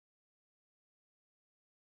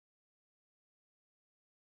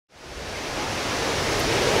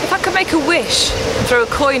make a wish and throw a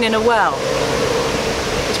coin in a well,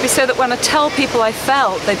 it'd be so that when I tell people I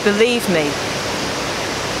felt, they'd believe me.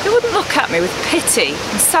 They wouldn't look at me with pity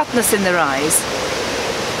and sadness in their eyes.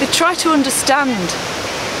 They'd try to understand,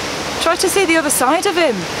 try to see the other side of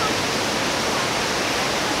him.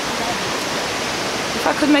 If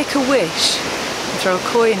I could make a wish and throw a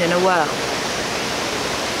coin in a well,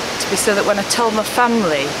 it'd be so that when I tell my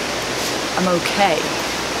family I'm okay,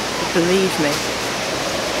 they'd believe me.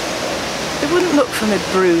 They wouldn't look for my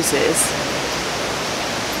bruises,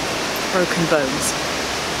 broken bones,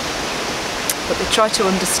 but they try to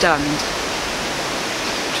understand,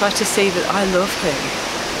 try to see that I love him.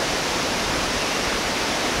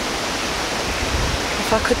 If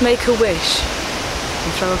I could make a wish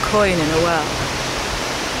and throw a coin in a well,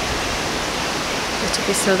 it'd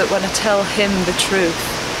be so that when I tell him the truth,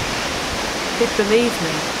 he'd believe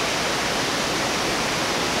me.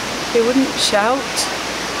 He wouldn't shout,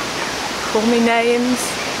 call me names,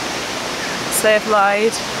 say I've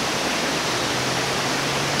lied,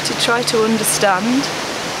 but he'd try to understand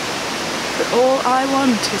that all I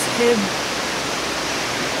want is him.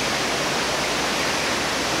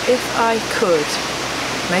 If I could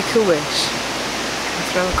make a wish and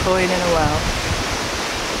throw a coin in a well,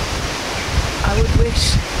 I would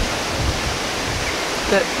wish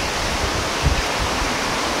that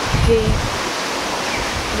he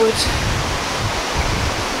would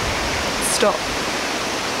stop